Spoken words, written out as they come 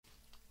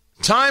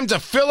Time to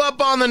fill up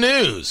on the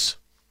news.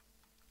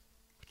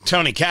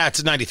 Tony Katz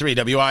at 93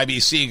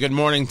 WIBC. Good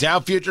morning. Dow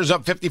futures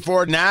up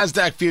 54.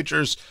 NASDAQ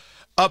futures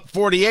up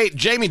 48.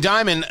 Jamie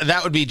Dimon,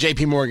 that would be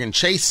JP Morgan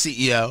Chase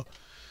CEO,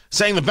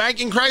 saying the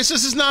banking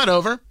crisis is not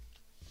over.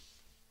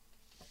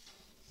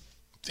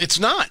 It's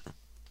not.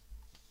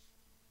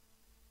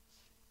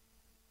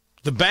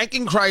 The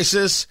banking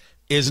crisis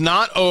is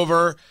not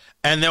over,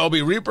 and there will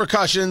be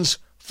repercussions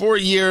for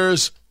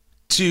years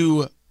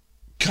to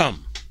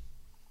come.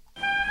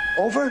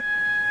 Over?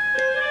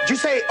 Did you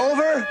say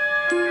over?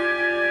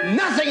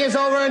 Nothing is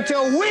over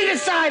until we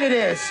decide it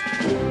is.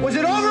 Was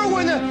it over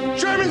when the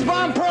Germans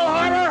bombed Pearl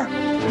Harbor?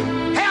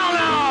 Hell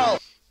no!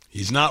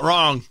 He's not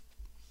wrong.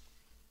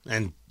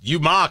 And you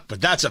mock,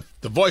 but that's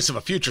the voice of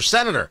a future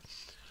senator.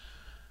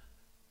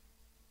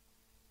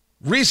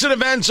 Recent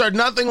events are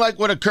nothing like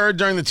what occurred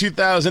during the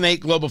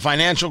 2008 global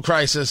financial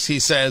crisis. He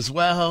says,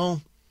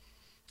 well,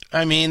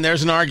 I mean,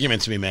 there's an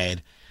argument to be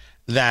made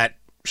that,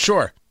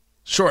 sure,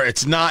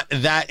 it's not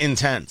that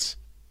intense.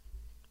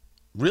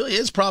 Really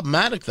is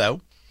problematic, though,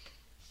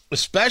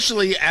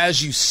 especially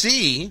as you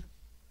see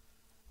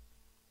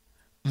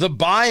the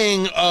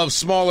buying of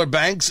smaller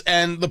banks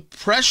and the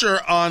pressure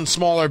on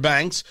smaller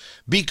banks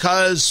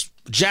because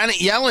Janet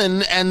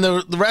Yellen and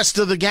the rest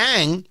of the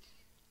gang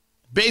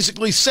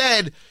basically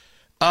said,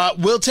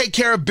 we'll take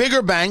care of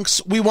bigger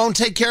banks, we won't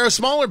take care of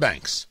smaller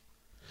banks.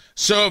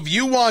 So if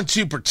you want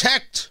to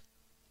protect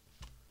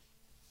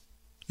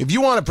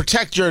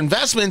your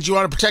investments, you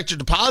want to protect your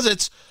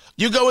deposits,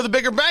 you go with a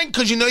bigger bank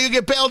because you know you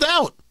get bailed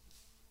out.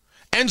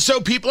 And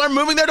so people are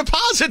moving their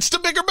deposits to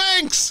bigger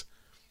banks.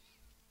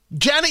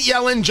 Janet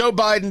Yellen, Joe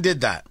Biden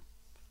did that.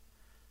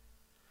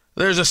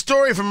 There's a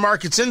story from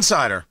Markets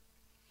Insider.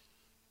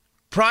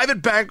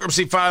 Private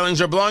bankruptcy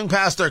filings are blowing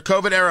past their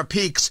COVID-era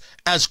peaks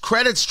as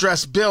credit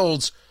stress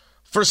builds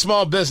for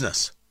small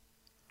business.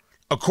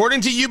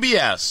 According to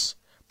UBS,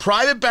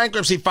 private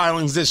bankruptcy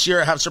filings this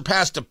year have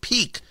surpassed a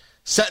peak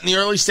set in the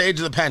early stage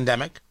of the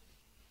pandemic.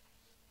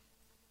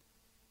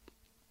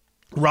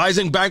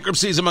 Rising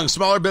bankruptcies among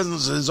smaller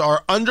businesses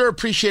are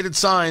underappreciated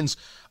signs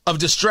of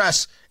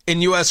distress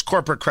in U.S.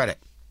 corporate credit.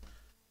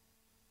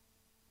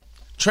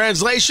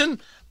 Translation?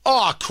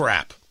 Aw,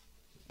 crap.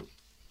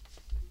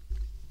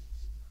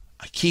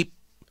 I keep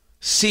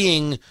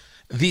seeing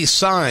these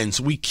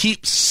signs. We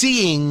keep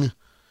seeing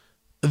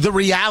the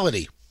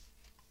reality.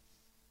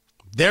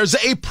 There's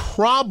a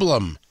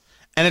problem,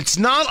 and it's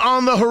not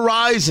on the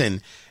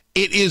horizon.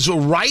 It is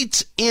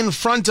right in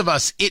front of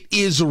us. It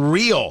is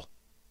real.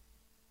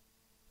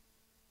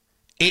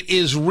 It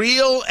is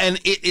real, and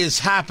it is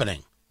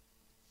happening.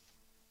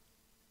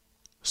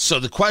 So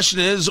the question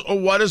is,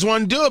 what does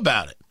one do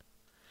about it?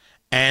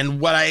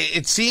 And what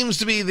seems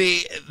to be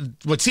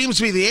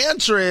the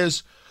answer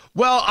is,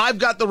 well, I've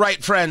got the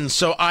right friends,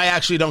 so I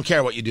actually don't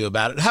care what you do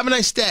about it. Have a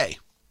nice day.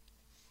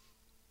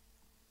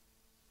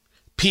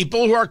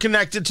 People who are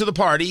connected to the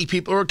party,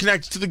 people who are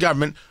connected to the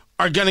government,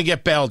 are going to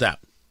get bailed out.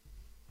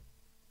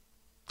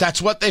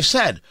 That's what they've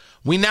said.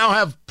 We now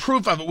have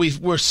proof of it.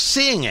 We're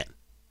seeing it.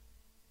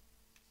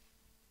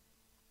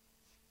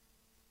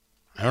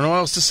 I don't know what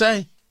else to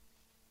say.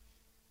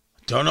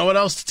 Don't know what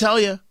else to tell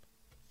you.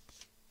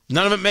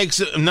 None of it makes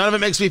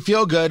me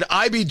feel good.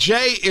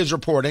 IBJ is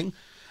reporting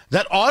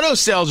that auto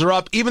sales are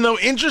up even though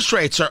interest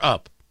rates are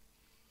up.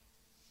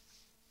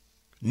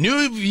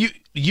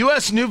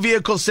 U.S. new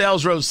vehicle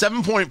sales rose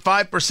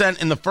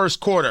 7.5% in the first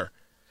quarter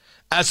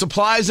as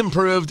supplies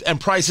improved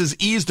and prices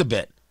eased a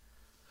bit.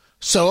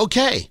 So,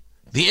 okay,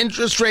 the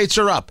interest rates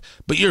are up,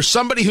 but you're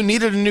somebody who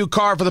needed a new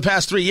car for the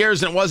past 3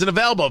 years and it wasn't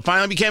available. It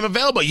finally became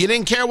available. You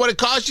didn't care what it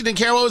cost. You didn't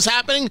care what was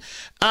happening,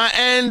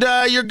 and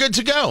you're good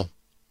to go.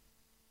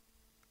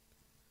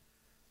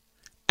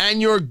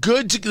 And you're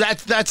good to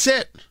that's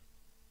it.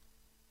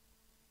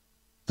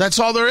 That's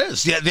all there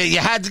is. You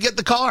had to get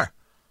the car.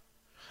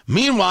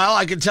 Meanwhile,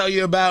 I can tell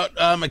you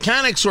about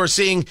mechanics who are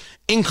seeing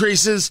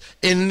increases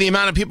in the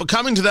amount of people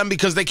coming to them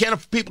because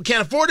people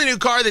can't afford a new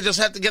car. They just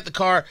have to get the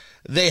car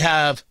they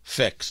have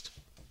fixed.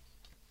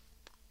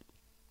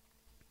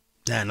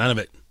 Yeah, none of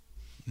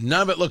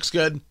it looks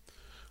good.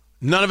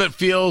 None of it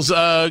feels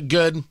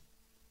good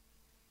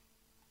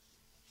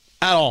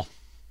at all.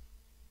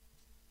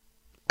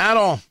 At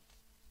all.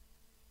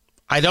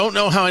 I don't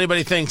know how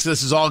anybody thinks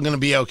this is all going to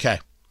be okay.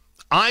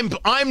 I'm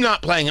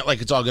not playing it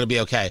like it's all going to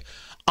be okay.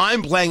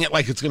 I'm playing it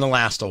like it's going to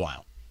last a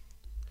while.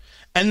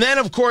 And then,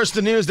 of course,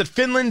 the news that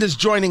Finland is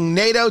joining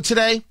NATO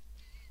today,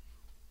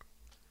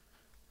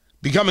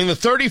 becoming the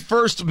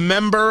 31st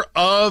member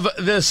of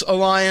this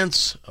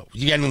alliance.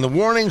 You're getting the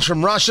warnings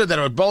from Russia that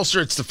it would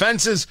bolster its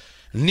defenses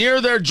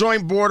near their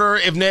joint border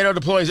if NATO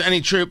deploys any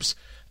troops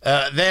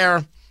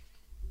there.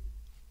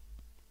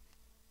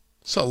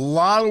 It's a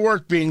lot of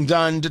work being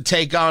done to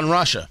take on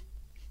Russia.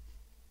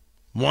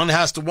 One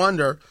has to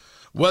wonder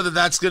whether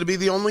that's going to be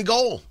the only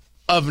goal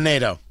of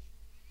NATO.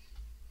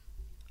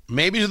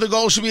 Maybe the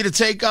goal should be to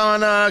take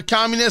on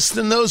communists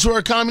and those who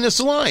are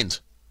communist aligned.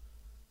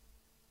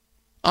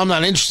 I'm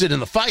not interested in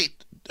the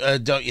fight,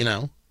 don't you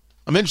know?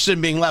 I'm interested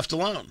in being left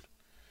alone.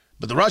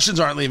 But the Russians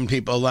aren't leaving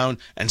people alone,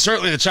 and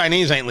certainly the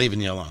Chinese ain't leaving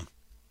you alone.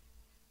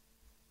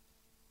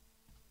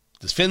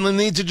 Does Finland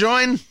need to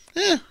join?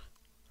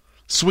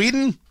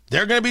 Sweden,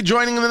 they're going to be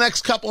joining in the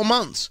next couple of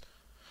months.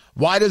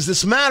 Why does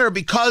this matter?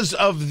 Because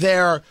of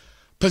their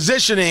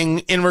positioning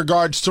in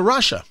regards to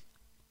Russia.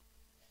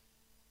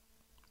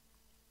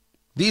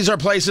 These are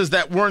places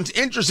that weren't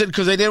interested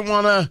because they didn't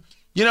want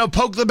to,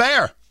 poke the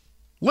bear.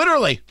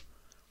 Literally.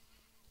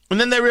 And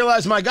then they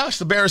realized, my gosh,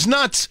 the bear is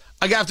nuts.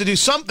 I have to do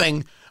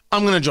something.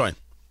 I'm going to join.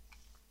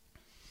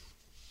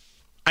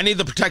 I need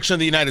the protection of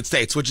the United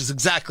States, which is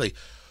exactly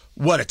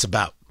what it's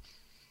about.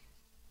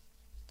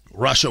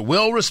 Russia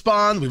will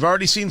respond. We've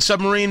already seen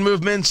submarine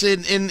movements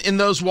in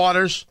those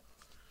waters.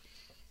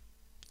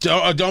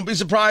 Don't be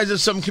surprised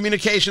if some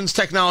communications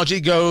technology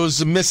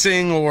goes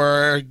missing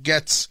or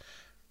gets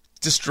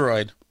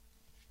destroyed.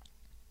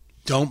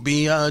 Don't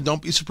be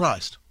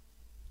surprised,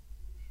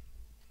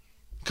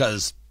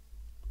 because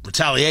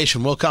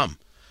retaliation will come.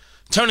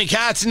 Tony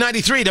Katz,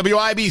 93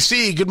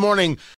 WIBC. Good morning.